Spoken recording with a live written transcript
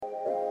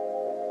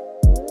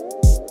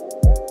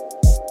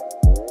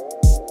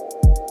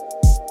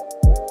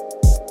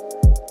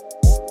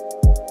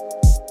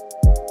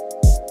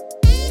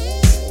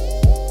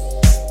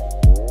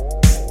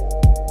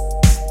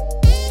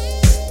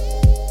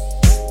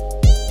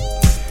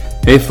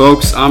Hey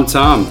folks, I'm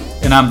Tom.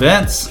 And I'm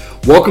Vince.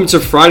 Welcome to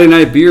Friday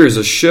Night Beers,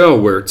 a show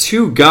where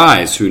two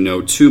guys who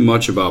know too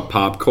much about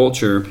pop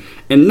culture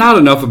and not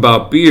enough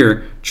about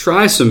beer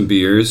try some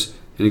beers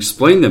and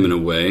explain them in a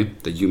way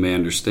that you may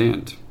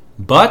understand.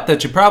 But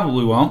that you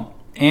probably won't,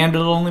 and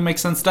it'll only make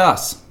sense to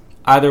us.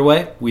 Either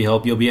way, we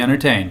hope you'll be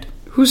entertained.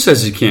 Who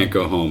says you can't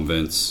go home,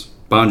 Vince?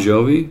 Bon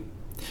Jovi?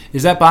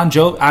 Is that Bon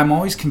Jovi? I'm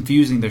always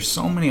confusing. There's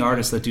so many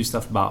artists that do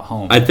stuff about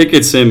home. I think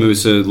it's him who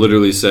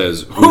literally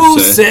says, Who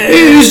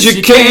says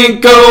you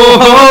can't go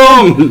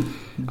home?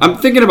 I'm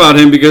thinking about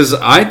him because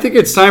I think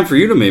it's time for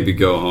you to maybe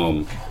go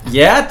home.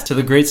 Yeah, to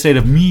the great state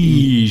of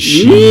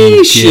Michigan.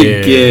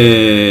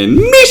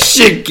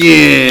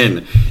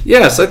 Michigan!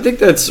 Yes, I think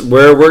that's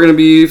where we're going to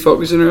be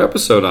focusing our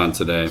episode on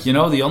today. You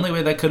know, the only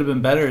way that could have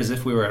been better is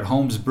if we were at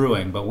Holmes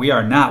Brewing, but we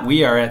are not.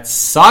 We are at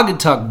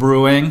Saugatuck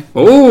Brewing.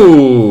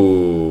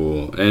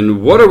 Oh,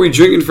 and what are we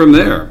drinking from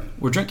there?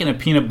 We're drinking a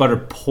peanut butter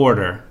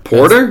porter.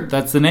 Porter?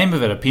 That's the name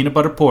of it, a peanut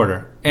butter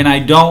porter. And I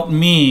don't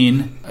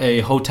mean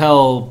a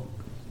hotel...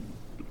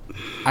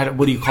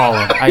 what do you call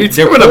them?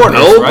 They're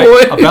porters,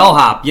 right? A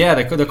bellhop. Yeah,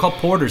 they're called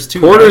porters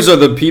too. Porters right? are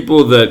the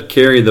people that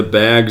carry the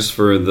bags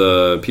for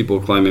the people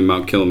climbing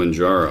Mount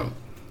Kilimanjaro.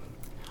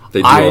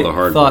 They do all the hard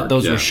work. I thought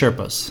those were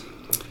Sherpas.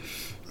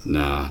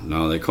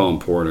 No, they call them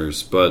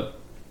porters. But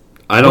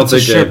I don't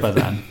think a Sherpa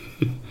then.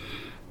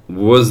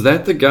 Was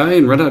that the guy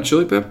in Red Hot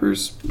Chili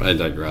Peppers? I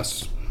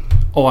digress.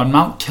 Oh, on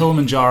Mount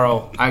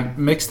Kilimanjaro. I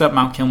mixed up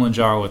Mount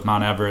Kilimanjaro with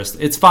Mount Everest.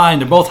 It's fine.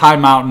 They're both high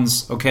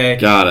mountains, okay?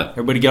 Got it.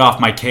 Everybody get off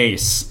my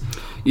case.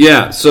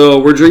 Yeah, so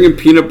we're drinking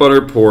peanut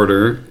butter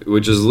porter,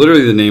 which is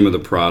literally the name of the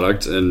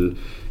product, and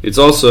it's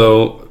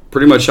also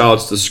pretty much how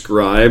it's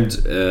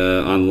described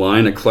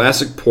online, a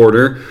classic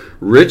porter,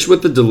 rich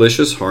with the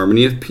delicious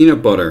harmony of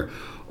peanut butter.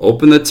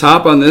 Open the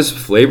top on this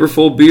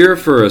flavorful beer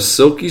for a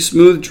silky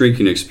smooth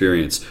drinking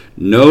experience.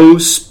 No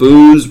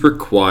spoons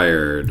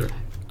required.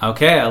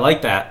 Okay, I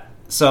like that.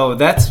 So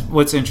that's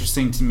what's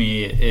interesting to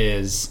me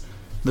is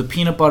the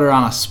peanut butter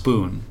on a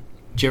spoon.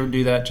 Did you ever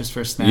do that just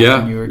for a snack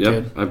when you were a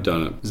kid? I've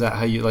done it. Is that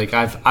how you like?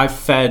 I've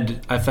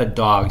fed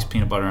dogs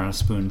peanut butter on a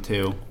spoon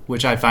too,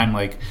 which I find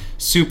like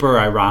super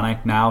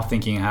ironic now,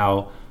 thinking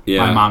how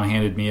my mom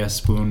handed me a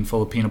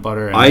spoonful of peanut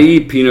butter. And I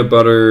eat peanut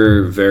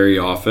butter very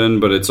often,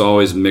 but it's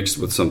always mixed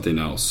with something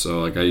else. So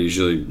like I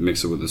usually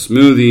mix it with a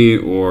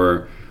smoothie,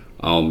 or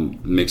I'll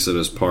mix it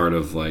as part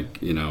of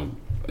like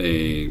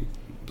a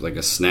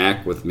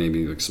snack with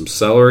maybe like some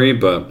celery.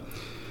 But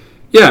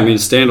yeah, I mean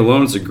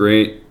standalone is a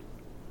great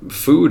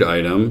food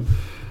item.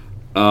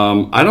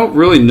 I don't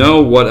really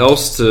know what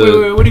else to...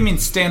 Wait, what do you mean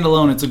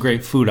standalone? It's a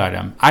great food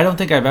item. I don't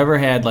think I've ever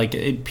had like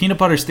a peanut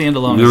butter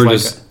standalone.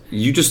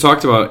 You just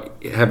talked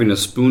about having a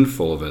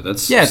spoonful of it.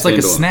 That's it's like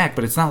a snack,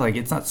 but it's not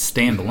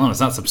standalone.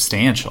 It's not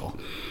substantial.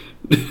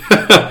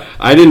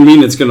 I didn't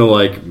mean it's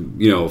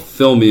gonna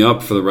fill me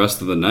up for the rest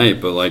of the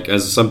night, but like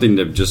as something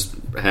to just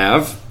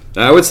have,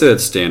 I would say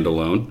that's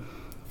standalone.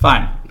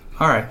 Fine.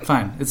 All right,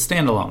 fine. It's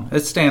standalone.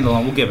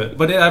 We'll give it.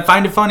 But I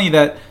find it funny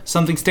that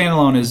something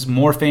standalone is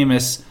more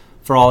famous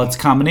for all its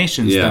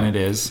combinations than it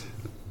is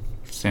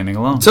standing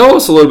alone. Tell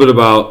us a little bit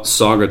about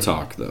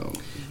Saugatuck, though.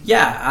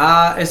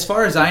 Yeah, as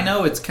far as I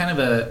know, it's kind of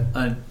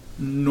a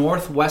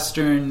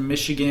northwestern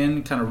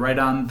Michigan, kind of right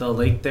on the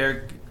lake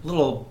there. A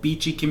little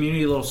beachy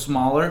community, a little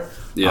smaller.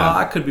 Yeah.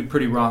 I could be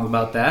pretty wrong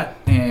about that.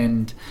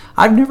 And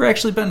I've never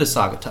actually been to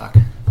Saugatuck.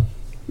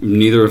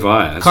 Neither have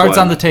I. Cards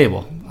on the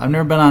table. I've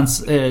never been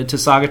to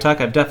Saugatuck.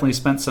 I've definitely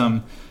spent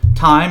some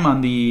time on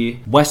the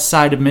west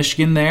side of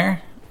Michigan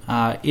there.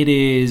 It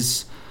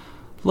is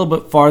a little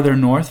bit farther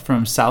north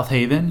from South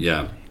Haven.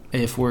 Yeah.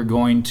 If we're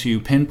going to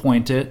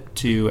pinpoint it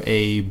to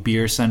a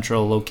beer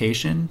central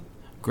location,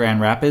 Grand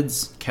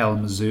Rapids,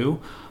 Kalamazoo,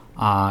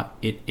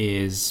 it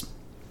is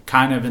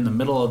kind of in the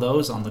middle of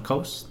those on the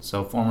coast,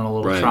 so forming a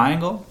little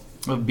triangle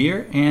of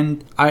beer.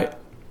 And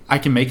I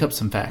can make up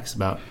some facts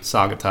about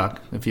Saugatuck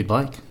if you'd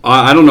like.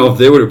 I don't know if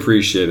they would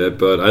appreciate it,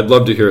 but I'd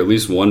love to hear at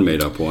least one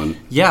made-up one.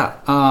 Yeah.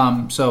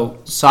 So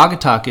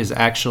Saugatuck is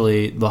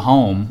actually the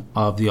home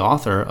of the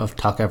author of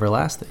Tuck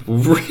Everlasting.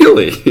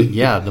 Really?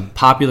 Yeah, the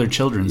popular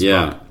children's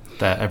book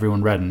that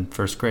everyone read in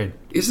first grade.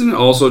 Isn't it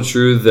also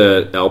true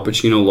that Al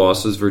Pacino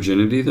lost his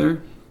virginity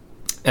there?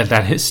 And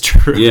that is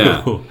true.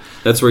 Yeah.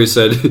 That's where he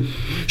said,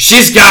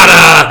 "She's got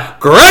a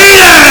great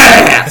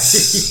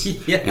ass!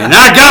 And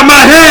I got my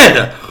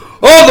head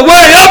all the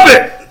way up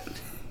it!"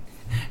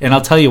 And I'll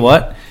tell you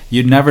what,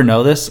 you'd never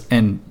know this,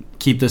 and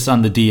keep this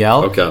on the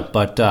DL. Okay.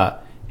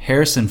 But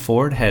Harrison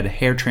Ford had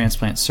hair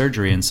transplant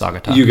surgery in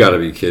Saugatuck. You gotta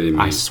be kidding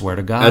me. I swear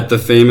to God. At the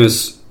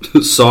famous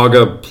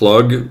Saga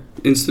Plug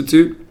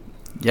Institute?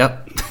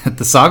 Yep. At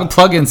the Saga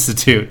Plug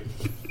Institute.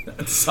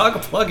 The Saga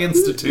Plug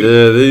Institute.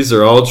 Yeah, these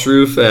are all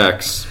true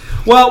facts.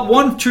 Well,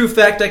 one true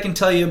fact I can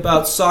tell you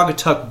about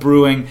Saugatuck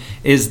Brewing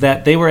is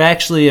that they were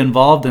actually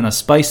involved in a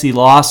spicy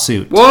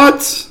lawsuit.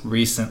 What?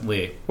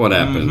 Recently. What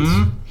happened?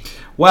 Mm-hmm.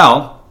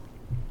 Well,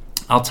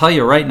 I'll tell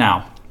you right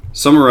now.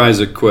 Summarize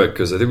it quick,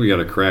 because I think we got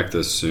to crack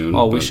this soon.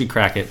 Oh, we should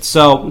crack it.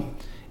 So,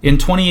 in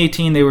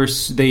 2018,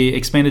 they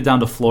expanded down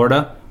to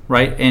Florida,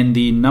 right? And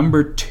the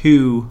number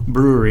 2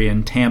 brewery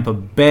in Tampa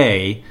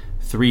Bay,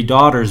 Three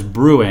Daughters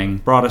Brewing,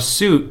 brought a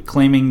suit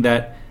claiming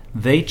that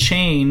they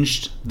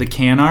changed the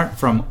can art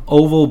from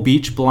Oval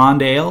Beach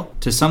Blonde Ale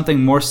to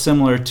something more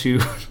similar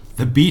to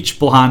the Beach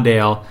Blonde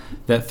Ale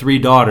that Three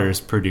Daughters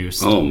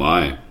produced. Oh,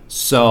 my.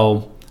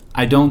 So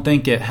I don't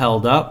think it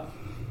held up,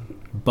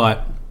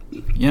 but,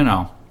 you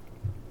know,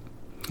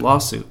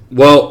 lawsuit.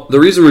 Well, the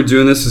reason we're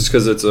doing this is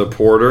because it's a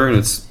porter, and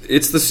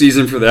it's the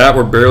season for that.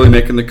 We're barely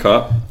making the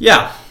cut.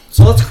 Yeah,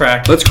 so let's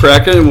crack it. Let's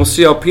crack it, and we'll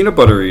see how peanut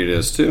buttery it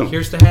is, too.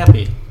 Here's the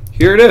happy.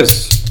 Here it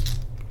is.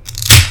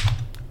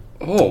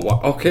 Oh,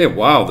 okay,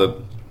 wow.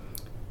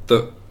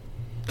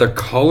 The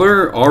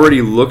color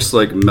already looks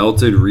like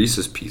melted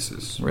Reese's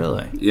Pieces.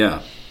 Really?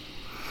 Yeah.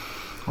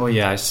 Oh,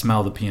 yeah, I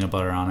smell the peanut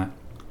butter on it.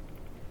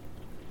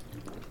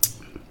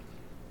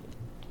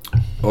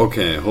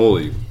 Okay,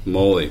 holy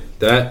moly.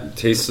 That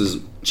tastes as...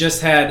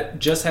 Just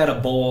had a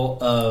bowl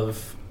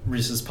of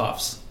Reese's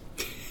Puffs.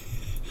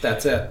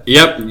 That's it.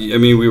 Yep. I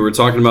mean, we were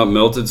talking about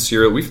melted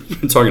cereal.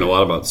 We've been talking a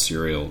lot about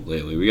cereal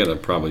lately. We got to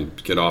probably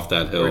get off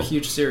that hill. We're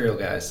huge cereal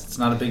guys. It's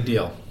not a big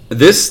deal.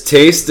 This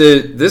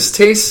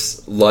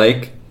tastes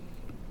like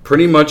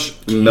pretty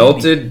much candy.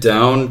 Melted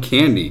down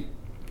candy.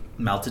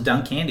 Melted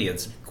down candy.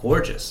 It's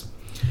gorgeous.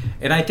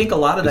 And I think a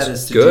lot of that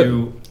is to good.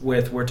 do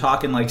with, we're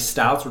talking like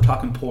stouts, we're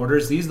talking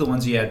porters. These are the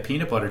ones you add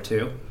peanut butter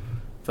to,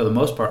 for the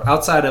most part.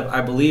 Outside of,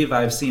 I believe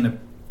I've seen a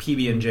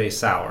PB&J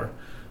sour,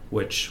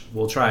 which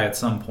we'll try at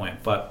some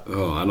point. But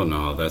I don't know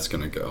how that's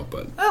going to go,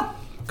 but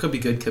could be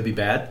good, could be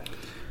bad.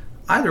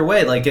 Either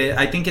way, like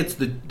I think it's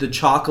the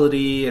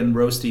chocolatey and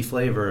roasty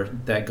flavor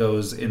that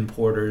goes in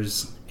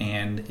porters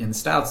and in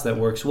stouts that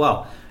works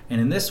well.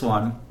 And in this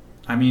one,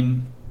 I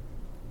mean,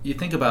 you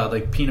think about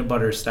like peanut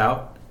butter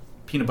stout,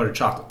 peanut butter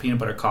chocolate, peanut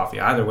butter coffee.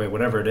 Either way,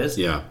 whatever it is,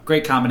 yeah,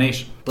 great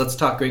combination. Let's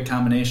talk great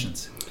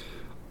combinations.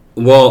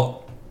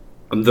 Well,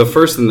 the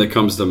first thing that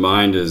comes to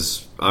mind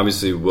is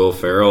obviously Will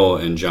Ferrell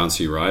and John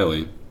C.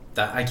 Reilly.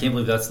 I can't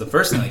believe that's the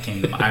first thing that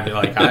came to mind.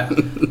 Like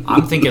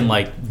I'm thinking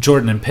like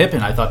Jordan and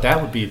Pippen. I thought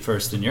that would be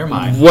first in your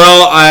mind.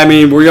 Well, I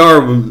mean, we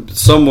are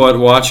somewhat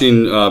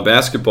watching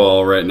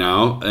basketball right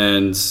now,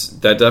 and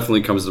that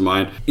definitely comes to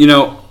mind. You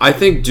know, I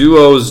think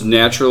duos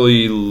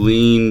naturally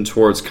lean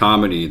towards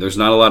comedy. There's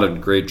not a lot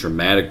of great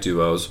dramatic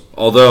duos.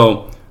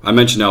 Although, I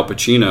mentioned Al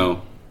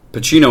Pacino.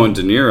 Pacino and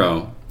De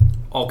Niro.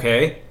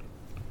 Okay.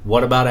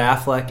 What about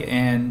Affleck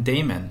and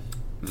Damon?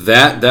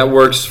 That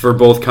works for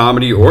both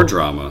comedy or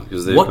drama.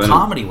 What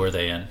comedy were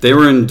they in? They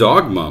were in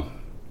Dogma.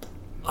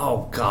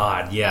 Oh,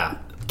 God, yeah.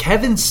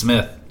 Kevin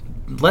Smith.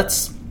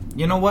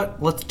 You know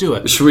what? Let's do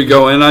it. Should we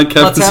go in on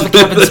Kevin Smith? Let's have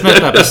a Kevin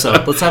Smith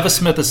episode. Let's have a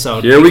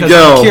Smith-isode. Here we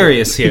go. I'm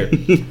curious here.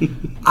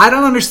 I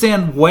don't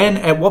understand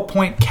at what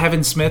point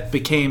Kevin Smith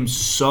became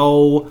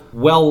so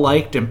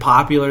well-liked and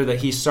popular that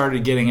he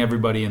started getting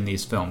everybody in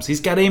these films.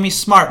 He's got Amy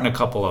Smart in a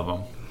couple of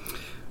them.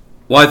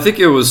 Well, I think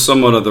it was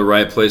somewhat of the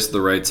right place at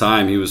the right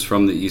time. He was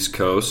from the East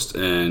Coast,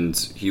 and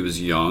he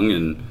was young,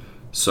 and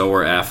so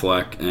were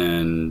Affleck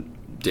and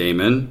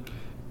Damon.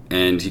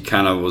 And he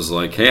kind of was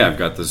like, hey, I've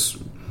got this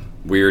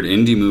weird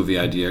indie movie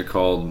idea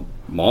called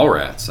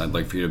Mallrats. I'd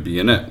like for you to be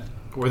in it.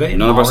 Were they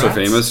None of us are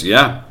famous.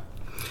 Yeah.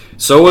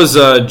 So was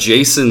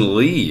Jason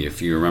Lee,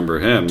 if you remember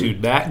him.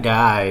 Dude, that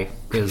guy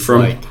is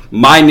from like...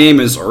 My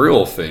Name is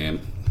Earl fame.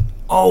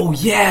 Oh,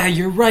 yeah,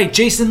 you're right.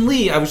 Jason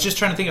Lee. I was just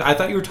trying to think. I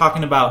thought you were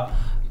talking about...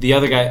 the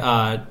other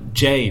guy,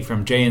 Jay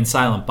from Jay and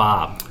Silent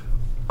Bob.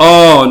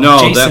 Oh, no.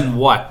 Jason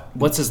what?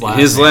 What's his last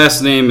name? His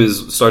last name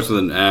starts with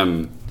an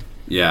M.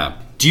 Yeah.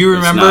 Do you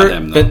remember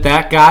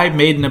that guy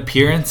made an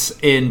appearance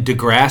in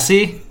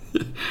Degrassi?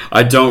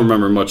 I don't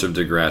remember much of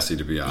Degrassi,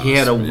 to be honest. He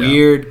had a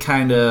weird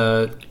kind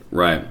of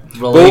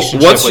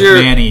relationship with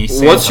Manny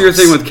Santos. What's your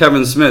thing with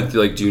Kevin Smith?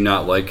 Like, do you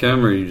not like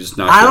him, or are you just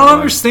not... I don't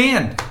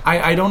understand.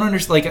 I don't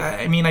understand. Like,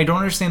 I mean, I don't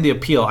understand the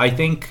appeal. I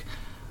think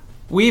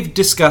we've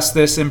discussed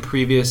this in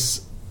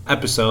previous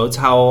episodes,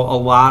 how a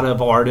lot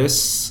of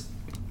artists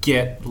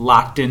get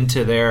locked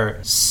into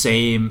their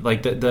same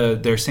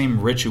their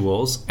same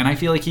rituals, and I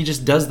feel like he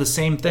just does the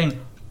same thing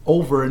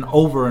over and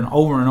over and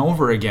over and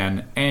over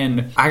again,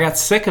 and I got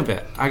sick of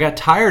it. I got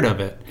tired of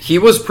it. He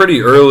was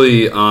pretty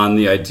early on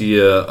the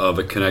idea of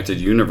a connected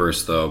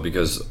universe, though,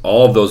 because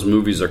all of those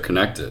movies are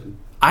connected.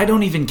 I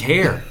don't even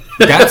care.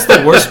 That's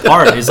the worst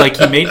part, is like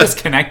he made this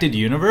connected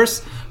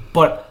universe,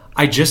 but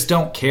I just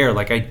don't care.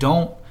 Like, I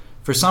don't...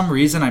 For some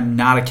reason, I'm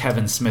not a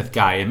Kevin Smith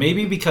guy. And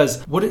maybe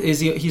because, what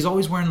is he? He's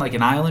always wearing like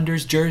an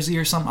Islanders jersey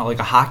or something, like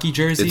a hockey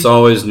jersey. It's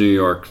always New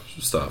York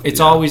stuff. It's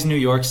always New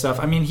York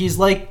stuff. I mean, he's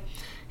like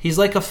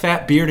a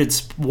fat, bearded,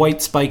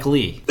 white Spike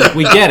Lee.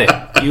 We get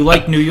it. You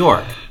like New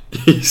York.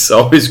 He's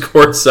always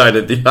courtside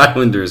at the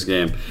Islanders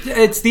game.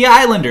 It's the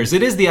Islanders.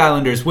 It is the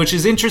Islanders, which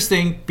is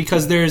interesting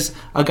because there's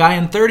a guy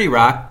in 30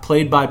 Rock,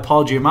 played by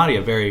Paul Giamatti,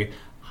 a very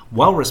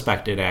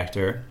well-respected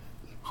actor,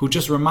 who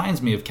just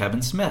reminds me of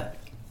Kevin Smith.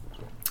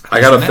 I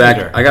got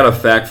a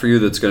fact for you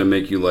that's going to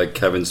make you like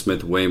Kevin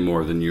Smith way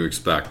more than you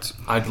expect.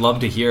 I'd love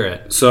to hear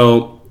it.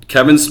 So,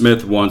 Kevin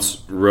Smith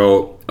once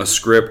wrote a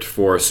script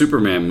for a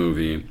Superman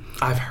movie.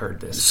 I've heard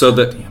this.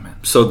 Damn it.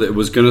 So that it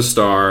was going to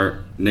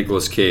star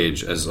Nicolas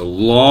Cage as a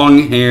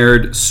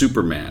long-haired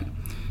Superman.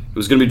 It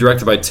was going to be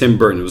directed by Tim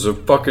Burton. It was a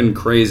fucking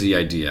crazy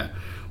idea.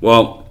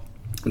 Well,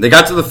 they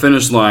got to the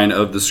finish line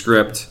of the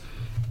script,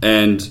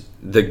 and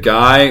the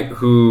guy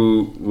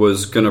who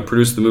was going to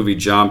produce the movie,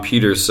 John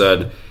Peters,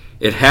 said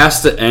it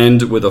has to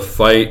end with a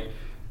fight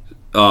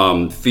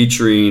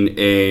featuring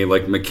a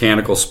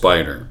mechanical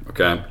spider.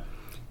 Okay,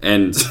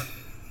 and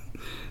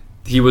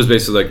he was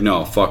basically like,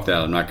 no, fuck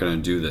that, I'm not going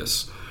to do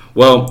this.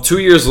 Well, 2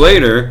 years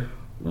later,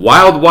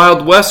 Wild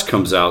Wild West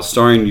comes out,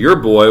 starring your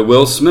boy,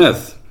 Will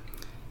Smith.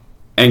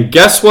 And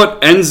guess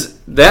what ends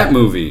that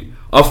movie?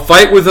 A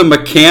fight with a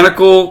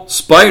mechanical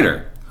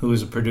spider. Who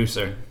was a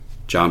producer?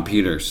 John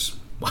Peters.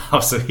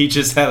 Wow, so he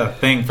just had a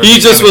thing for He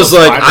just was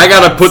like, I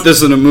got to put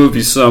this in a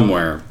movie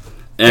somewhere.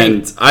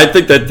 And I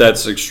think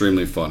that's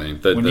extremely funny.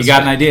 When you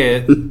got an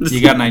idea,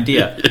 you got an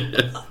idea.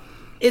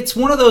 It's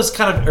one of those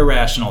kind of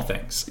irrational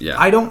things. Yeah.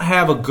 I don't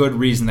have a good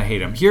reason to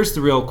hate him. Here's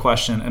the real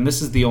question, and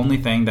this is the only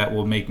thing that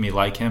will make me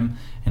like him,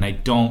 and I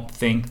don't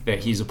think that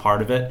he's a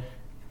part of it.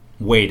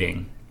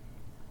 Waiting.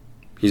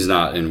 He's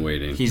not in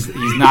Waiting. He's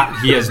not.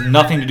 He has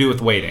nothing to do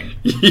with Waiting.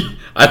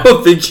 I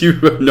don't think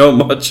you know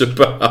much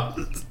about.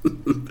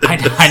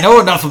 I know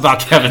enough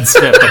about Kevin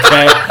Smith.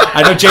 Okay,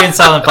 I know Jay and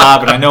Silent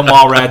Bob, and I know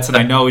Mallrats, and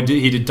I know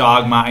he did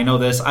Dogma. I know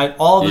this.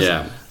 All this.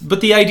 Yeah.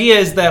 But the idea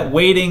is that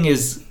Waiting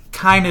is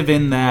kind of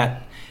in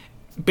that.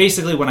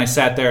 Basically, when I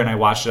sat there and I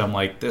watched it, I'm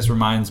like, this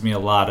reminds me a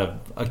lot of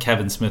a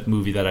Kevin Smith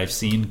movie that I've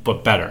seen,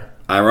 but better.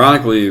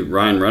 Ironically,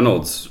 Ryan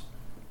Reynolds,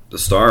 the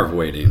star of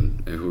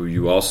Waiting, who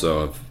you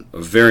also have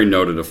a very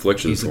noted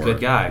affliction for. He's a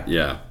good guy.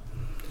 Yeah.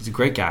 He's a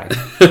great guy.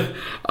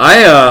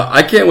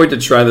 I can't wait to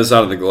try this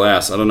out of the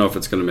glass. I don't know if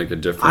it's going to make a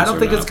difference. I don't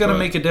think it's going to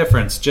make a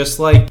difference. Just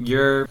like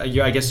your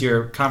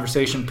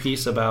conversation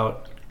piece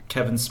about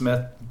Kevin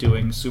Smith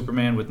doing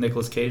Superman with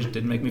Nicolas Cage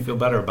didn't make me feel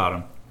better about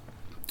him.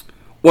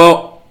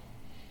 Well,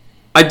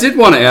 I did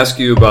want to ask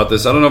you about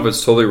this. I don't know if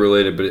it's totally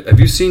related, but have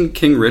you seen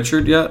King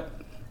Richard yet?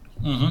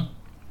 Mm-hmm.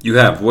 You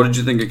have. What did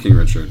you think of King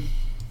Richard?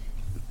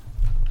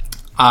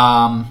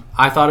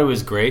 I thought it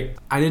was great.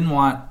 I didn't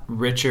want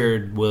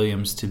Richard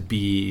Williams to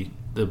be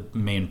the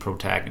main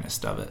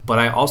protagonist of it. But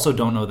I also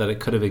don't know that it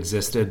could have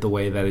existed the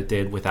way that it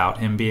did without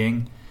him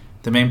being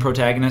the main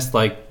protagonist.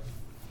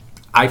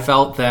 I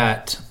felt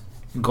that,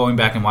 going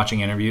back and watching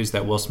interviews,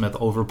 that Will Smith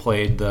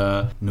overplayed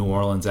the New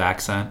Orleans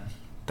accent,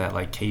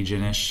 that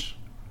Cajun-ish.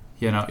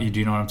 Do you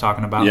know what I'm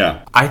talking about?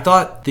 Yeah. I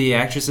thought the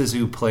actresses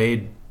who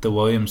played the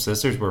Williams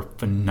sisters were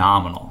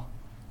phenomenal.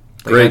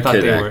 Great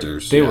kid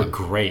actors. They were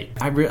great.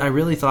 I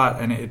really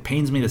thought, and it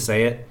pains me to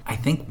say it, I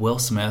think Will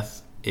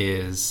Smith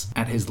is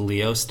at his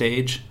Leo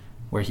stage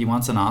where he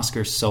wants an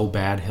Oscar so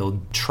bad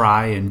he'll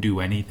try and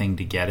do anything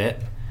to get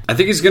it. I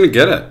think he's going to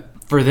get it.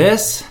 For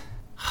this,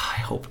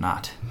 I hope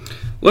not.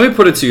 Let me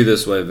put it to you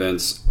this way,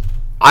 Vince.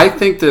 I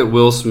think that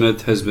Will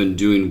Smith has been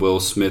doing Will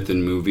Smith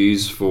in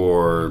movies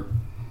for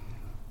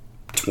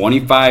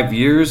 25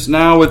 years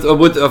now, with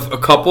a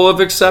couple of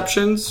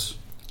exceptions.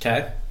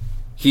 Okay.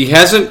 He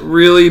hasn't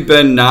really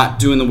been not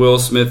doing the Will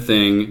Smith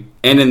thing.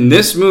 And in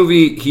this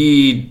movie,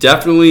 he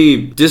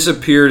definitely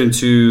disappeared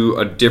into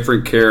a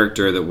different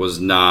character that was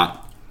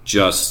not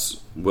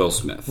just Will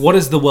Smith. What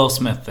is the Will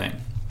Smith thing?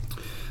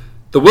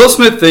 The Will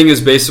Smith thing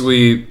is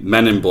basically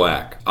Men in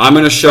Black. I'm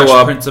going to show Fresh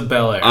up. Prince of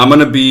Bel-Air. I'm going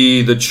to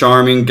be the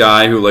charming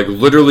guy who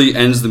literally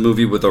ends the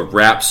movie with a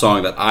rap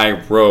song that I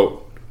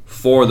wrote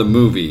for the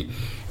movie.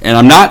 And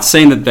I'm not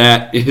saying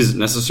that is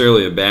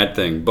necessarily a bad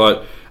thing,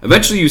 but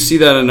eventually you see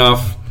that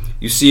enough.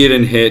 You see it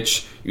in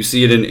Hitch. You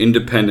see it in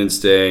Independence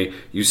Day.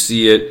 You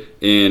see it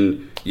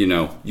in,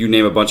 you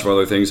name a bunch of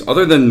other things.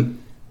 Other than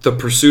The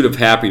Pursuit of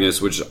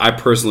Happiness, which I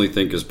personally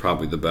think is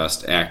probably the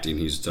best acting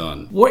he's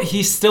done. What?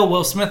 He's still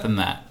Will Smith in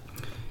that.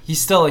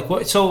 He's still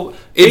what? So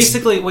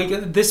basically,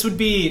 this would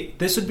be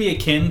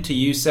akin to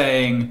you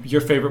saying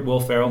your favorite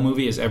Will Ferrell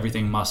movie is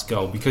Everything Must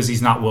Go because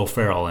he's not Will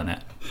Ferrell in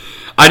it.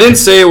 I didn't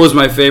say it was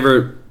my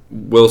favorite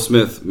Will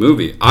Smith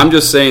movie. I'm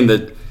just saying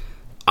that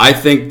I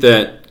think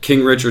that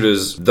King Richard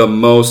is the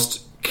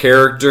most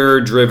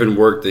character-driven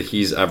work that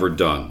he's ever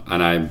done.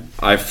 And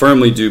I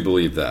firmly do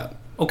believe that.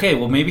 Okay,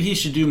 well, maybe he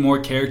should do more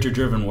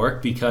character-driven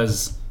work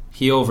because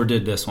he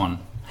overdid this one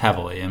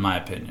heavily, in my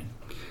opinion.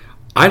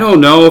 I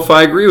don't know if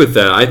I agree with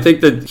that. I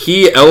think that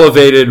he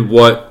elevated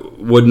what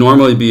would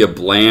normally be a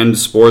bland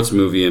sports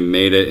movie and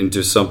made it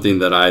into something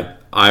that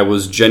I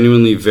was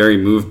genuinely very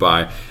moved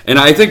by. And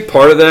I think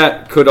part of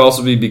that could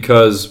also be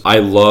because I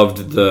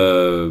loved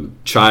the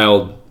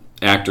child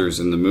actors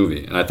in the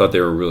movie, and I thought they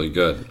were really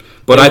good.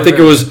 But I think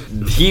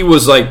he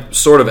was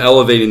sort of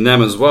elevating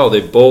them as well.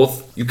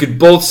 You could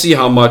both see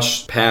how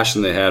much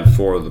passion they had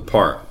for the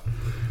part.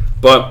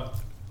 But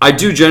I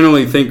do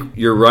generally think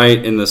you're right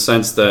in the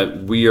sense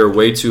that we are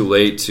way too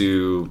late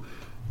to,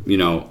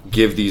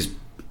 give these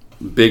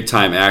big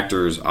time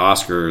actors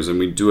Oscars, and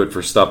we do it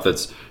for stuff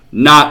that's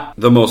not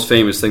the most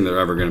famous thing they're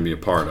ever going to be a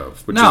part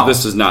of.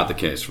 This is not the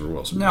case for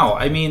Will Smith. No,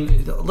 I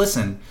mean,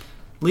 listen.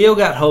 Leo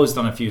got hosed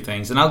on a few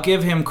things, and I'll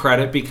give him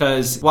credit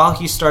because while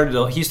he started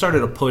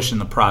a push in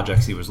the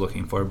projects he was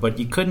looking for, but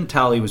you couldn't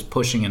tell he was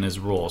pushing in his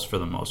roles for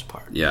the most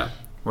part. Yeah.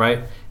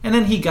 Right? And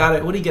then he got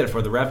it. What did he get it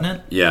for? The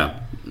Revenant?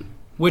 Yeah.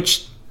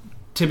 Which,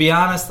 to be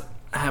honest,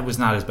 was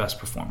not his best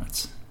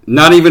performance.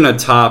 Not even a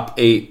top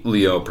 8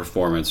 Leo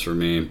performance for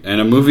me,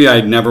 and a movie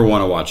I'd never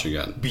want to watch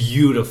again.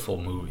 Beautiful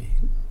movie.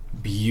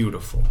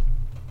 Beautiful.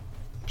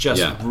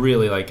 Just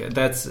really like it.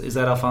 Is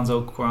that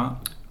Alfonso Cuarón?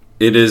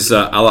 It is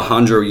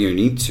Alejandro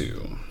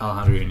Iñárritu.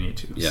 Alejandro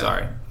Iñárritu.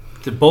 Sorry.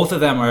 Both of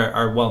them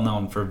are well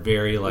known for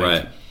very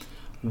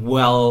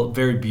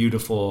very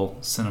beautiful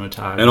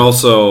cinematography. And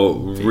also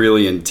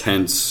really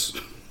intense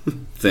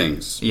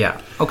things.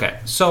 Yeah. Okay.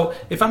 So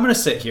if I'm going to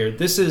sit here,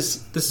 this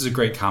is a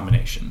great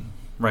combination,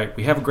 right?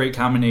 We have a great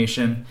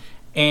combination,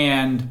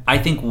 and I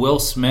think Will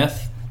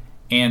Smith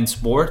and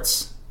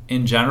sports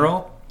in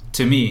general,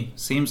 to me,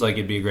 seems like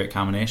it'd be a great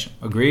combination.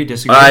 Agree?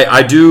 Disagree?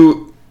 I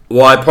do.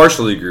 Well, I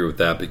partially agree with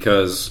that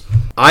because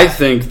I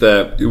think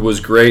that it was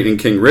great in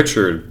King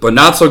Richard, but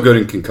not so good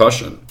in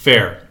Concussion.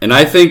 Fair. And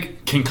I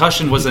think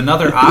Concussion was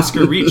another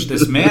Oscar reach.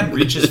 This man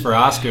reaches for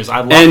Oscars.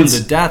 I love him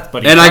to death,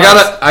 but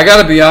I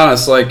gotta be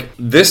honest. Like,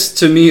 this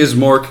to me is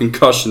more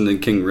Concussion than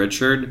King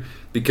Richard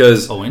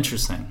because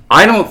interesting.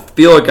 I don't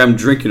feel like I'm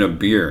drinking a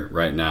beer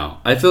right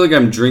now. I feel like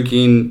I'm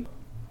drinking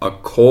a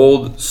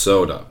cold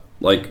soda.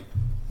 Like,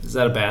 is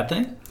that a bad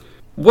thing?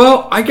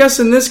 Well, I guess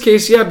in this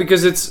case, yeah,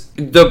 because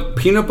the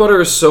peanut butter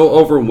is so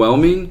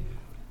overwhelming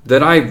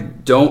that I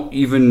don't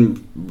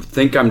even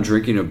think I'm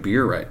drinking a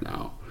beer right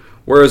now.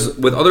 Whereas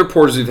with other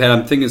porters we've had,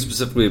 I'm thinking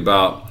specifically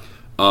about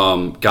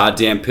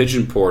Goddamn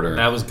Pigeon Porter.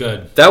 That was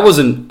good. That was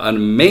an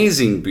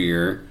amazing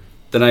beer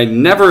that I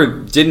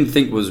didn't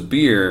think was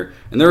beer.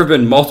 And there have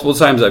been multiple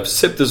times I've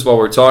sipped this while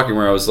we're talking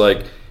where I was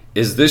like,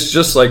 is this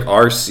just like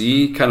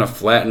RC kind of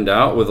flattened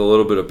out with a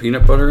little bit of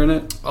peanut butter in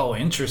it? Oh,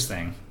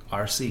 interesting.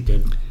 RC,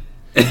 good.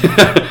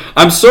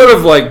 I'm sort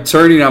of like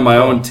turning on my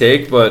own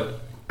take, but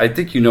I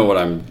think you know what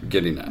I'm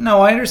getting at.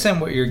 No, I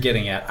understand what you're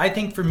getting at. I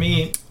think for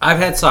me, I've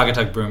had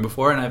Saugatuck Brewing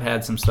before, and I've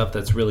had some stuff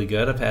that's really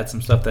good. I've had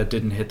some stuff that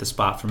didn't hit the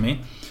spot for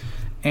me.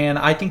 And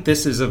I think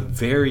this is a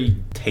very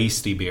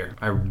tasty beer.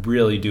 I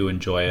really do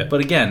enjoy it.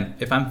 But again,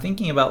 if I'm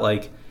thinking about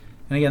and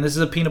again, this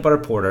is a peanut butter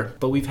porter,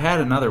 but we've had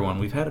another one.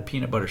 We've had a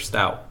peanut butter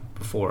stout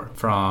before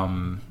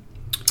from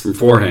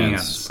Four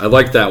Hands. I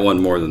like that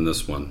one more than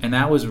this one. And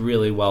that was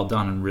really well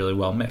done and really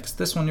well mixed.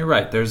 This one, you're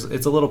right.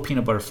 It's a little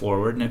peanut butter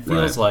forward, and it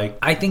feels like,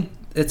 I think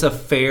it's a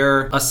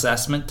fair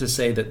assessment to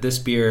say that this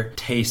beer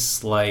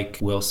tastes like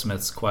Will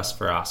Smith's quest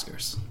for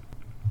Oscars.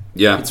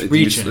 Yeah. It's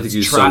reaching.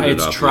 It's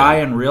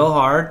trying real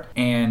hard,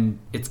 and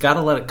it's got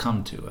to let it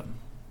come to him.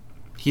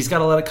 He's got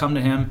to let it come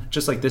to him,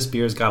 just like this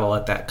beer's got to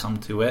let that come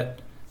to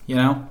it, you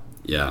know?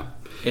 Yeah.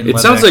 It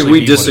sounds like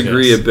we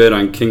disagree a bit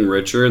on King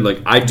Richard.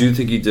 Like, I do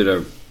think he did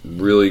a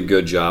really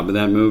good job in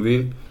that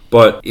movie.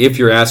 But if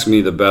you're asking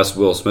me the best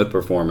Will Smith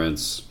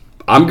performance,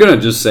 I'm going to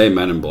just say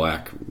Men in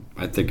Black.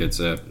 I think it's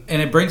it. And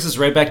it brings us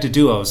right back to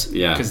duos.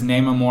 Yeah. Because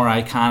name a more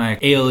iconic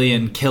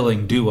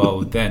alien-killing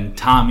duo than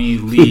Tommy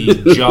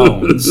Lee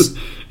Jones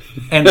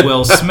and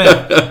Will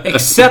Smith.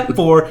 Except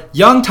for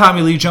young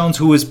Tommy Lee Jones,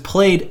 who was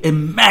played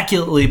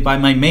immaculately by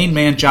my main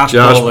man, Josh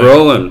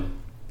Brolin.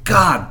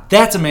 God,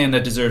 that's a man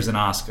that deserves an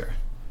Oscar.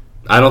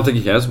 I don't think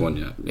he has one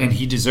yet. And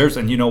he deserves,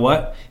 and you know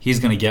what? He's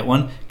going to get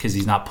one because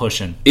he's not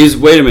pushing.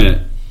 Wait a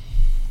minute.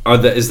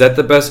 Is that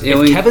the best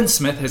alien?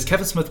 Has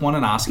Kevin Smith won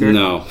an Oscar?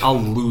 No. I'll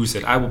lose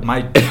it.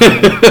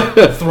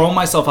 I throw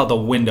myself out the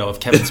window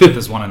if Kevin Smith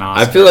has won an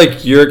Oscar. I feel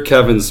like your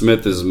Kevin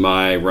Smith is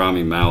my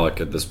Rami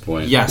Malek at this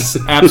point. Yes,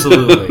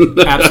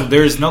 absolutely. Absolutely.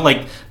 There's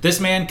no, this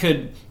man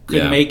could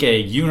make a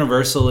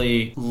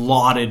universally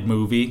lauded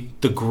movie,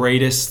 the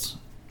greatest,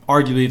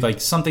 arguably,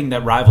 something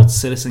that rivaled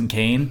Citizen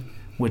Kane,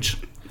 which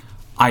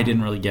I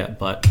didn't really get,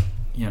 but,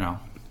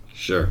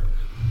 Sure.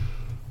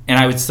 And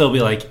I would still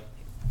be like,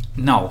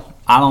 no,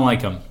 I don't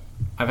like him.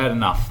 I've had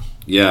enough.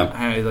 Yeah.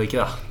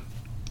 Ugh.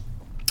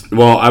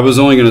 Well, I was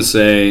only going to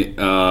say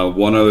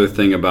one other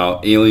thing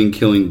about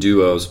alien-killing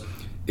duos.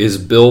 Is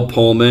Bill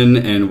Pullman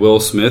and Will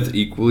Smith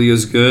equally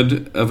as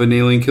good of an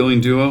alien-killing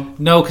duo?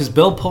 No, because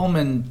Bill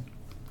Pullman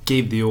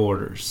gave the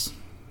orders.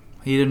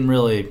 He didn't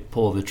really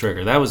pull the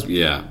trigger.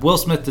 Will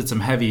Smith did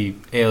some heavy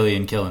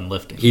alien-killing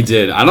lifting. He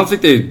did. I don't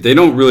think they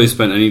don't really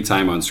spend any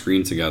time on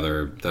screen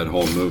together, that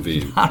whole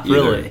movie. Not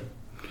really.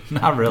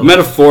 Not really.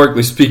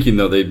 Metaphorically speaking,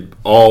 though, they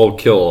all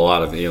kill a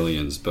lot of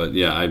aliens. But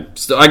yeah, I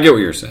get what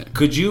you're saying.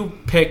 Could you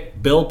pick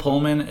Bill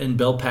Pullman and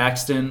Bill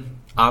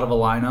Paxton out of a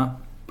lineup?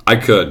 I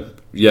could.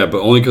 Yeah,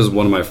 but only because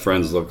one of my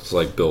friends looks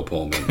like Bill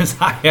Pullman. Because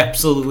I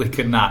absolutely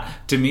could not.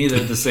 To me,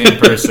 they're the same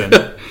person.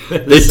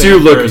 They do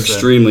look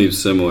extremely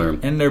similar.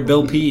 And they're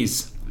Bill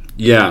Pease.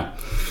 Yeah.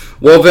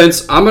 Well,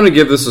 Vince, I'm going to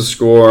give this a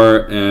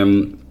score,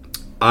 and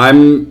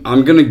I'm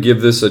going to give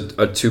this a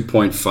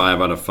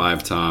 2.5 out of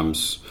 5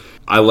 toms.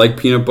 I like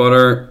peanut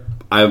butter.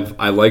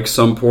 I like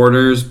some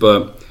porters,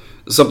 but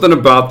something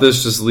about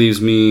this just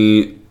leaves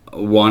me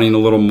wanting a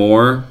little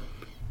more.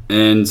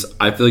 And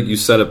I feel like you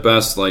said it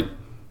best,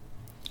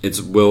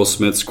 it's Will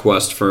Smith's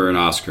quest for an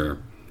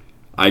Oscar.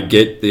 I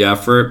get the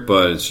effort,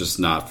 but it's just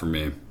not for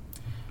me.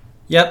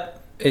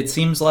 Yep. It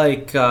seems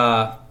like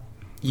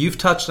you've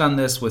touched on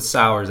this with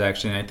sours,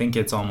 actually, and I think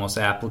it's almost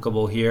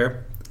applicable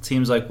here. It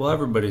seems like, well,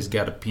 everybody's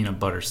got a peanut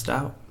butter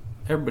stout.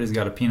 Everybody's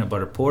got a peanut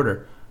butter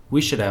porter.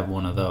 We should have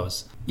one of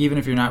those, even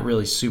if you're not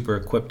really super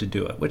equipped to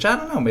do it, which I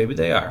don't know, maybe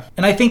they are.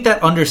 And I think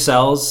that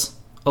undersells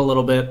a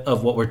little bit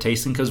of what we're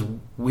tasting because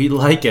we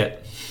like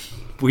it.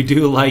 We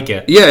do like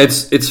it. Yeah,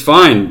 it's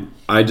fine.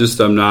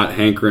 I'm not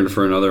hankering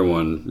for another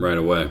one right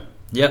away.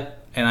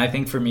 Yep. And I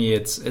think for me,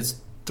 it's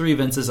 3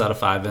 Vinces out of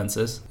 5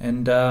 Vinces.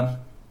 And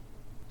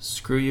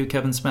screw you,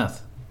 Kevin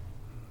Smith.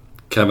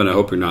 Kevin, I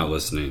hope you're not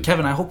listening.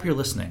 Kevin, I hope you're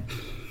listening.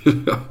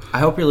 I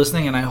hope you're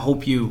listening, and I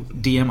hope you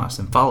DM us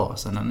and follow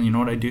us. And you know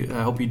what I do?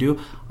 I hope you do.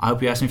 I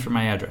hope you ask me for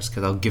my address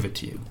because I'll give it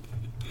to you.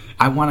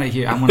 I want to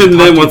hear. I want to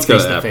talk to you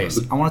face to face.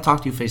 I want to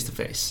talk to you face to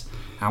face.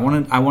 I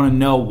want to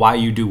know why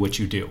you do what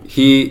you do.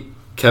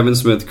 Kevin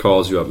Smith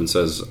calls you up and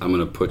says, "I'm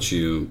going to put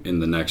you in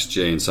the next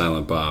Jay and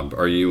Silent Bob.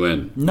 Are you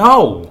in?"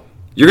 No.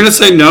 You're going to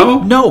say no?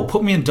 No.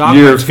 Put me in Dogma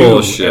 2. You're full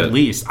of shit. At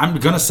least I'm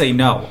going to say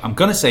no. I'm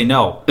going to say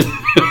no.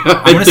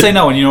 I'm going to say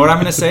no. And you know what I'm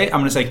going to say? I'm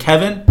going to say,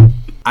 Kevin,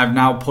 I've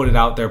now put it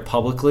out there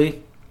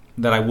publicly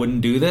that I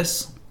wouldn't do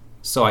this,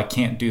 so I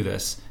can't do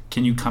this.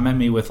 Can you come at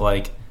me with,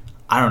 like,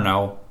 I don't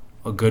know,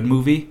 a good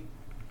movie?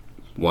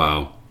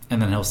 Wow.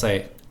 And then he'll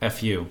say,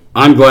 F you.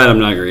 I'm glad I'm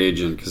not your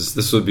agent because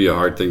this would be a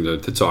hard thing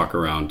to talk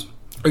around.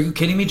 Are you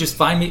kidding me? Just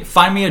find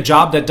me a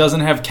job that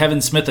doesn't have Kevin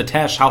Smith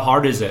attached. How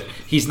hard is it?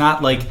 He's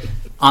not, like,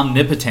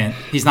 omnipotent.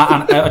 He's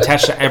not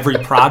attached to every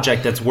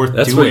project that's worth doing.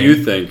 That's what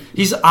you think.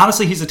 He's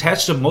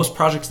attached to most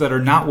projects that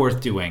are not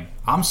worth doing.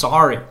 I'm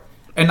sorry.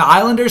 And the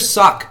Islanders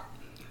suck.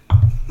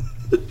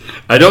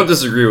 I don't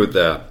disagree with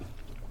that.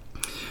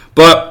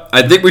 But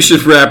I think we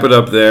should wrap it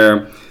up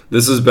there.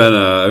 This has been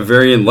a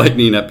very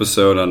enlightening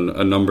episode on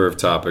a number of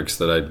topics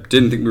that I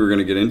didn't think we were going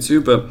to get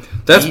into, but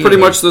that's pretty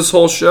much this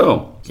whole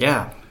show.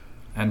 Yeah.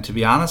 And to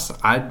be honest,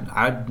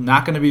 I'm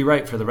not going to be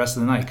right for the rest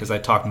of the night because I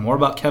talk more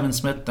about Kevin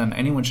Smith than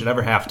anyone should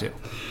ever have to.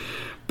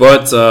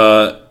 But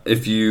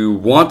if you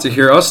want to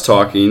hear us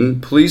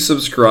talking, please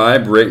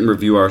subscribe, rate, and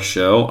review our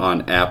show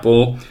on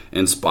Apple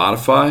and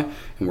Spotify.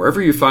 And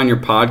wherever you find your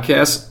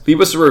podcasts,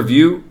 leave us a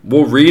review.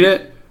 We'll read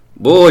it.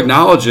 We'll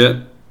acknowledge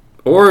it.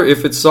 Or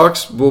if it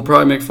sucks, we'll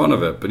probably make fun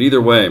of it. But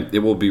either way, it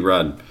will be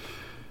read.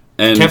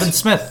 And Kevin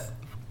Smith.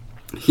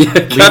 Yeah,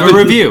 Leave a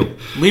review.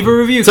 Leave a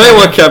review. Tell you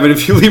what, Kevin,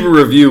 if you leave a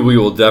review, we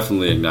will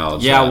definitely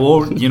acknowledge that. Yeah,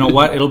 well, you know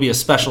what? It'll be a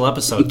special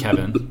episode,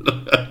 Kevin.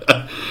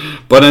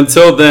 But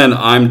until then,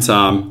 I'm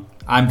Tom.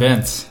 I'm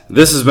Vince.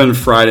 This has been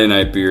Friday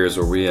Night Beers,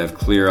 where we have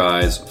clear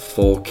eyes,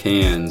 full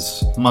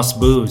cans. Must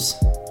booze.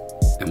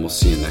 And we'll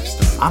see you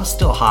next time. I'm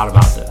still hot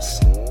about this.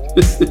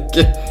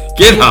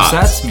 Get hot. He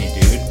upsets me,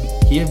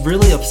 dude. He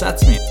really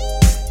upsets me.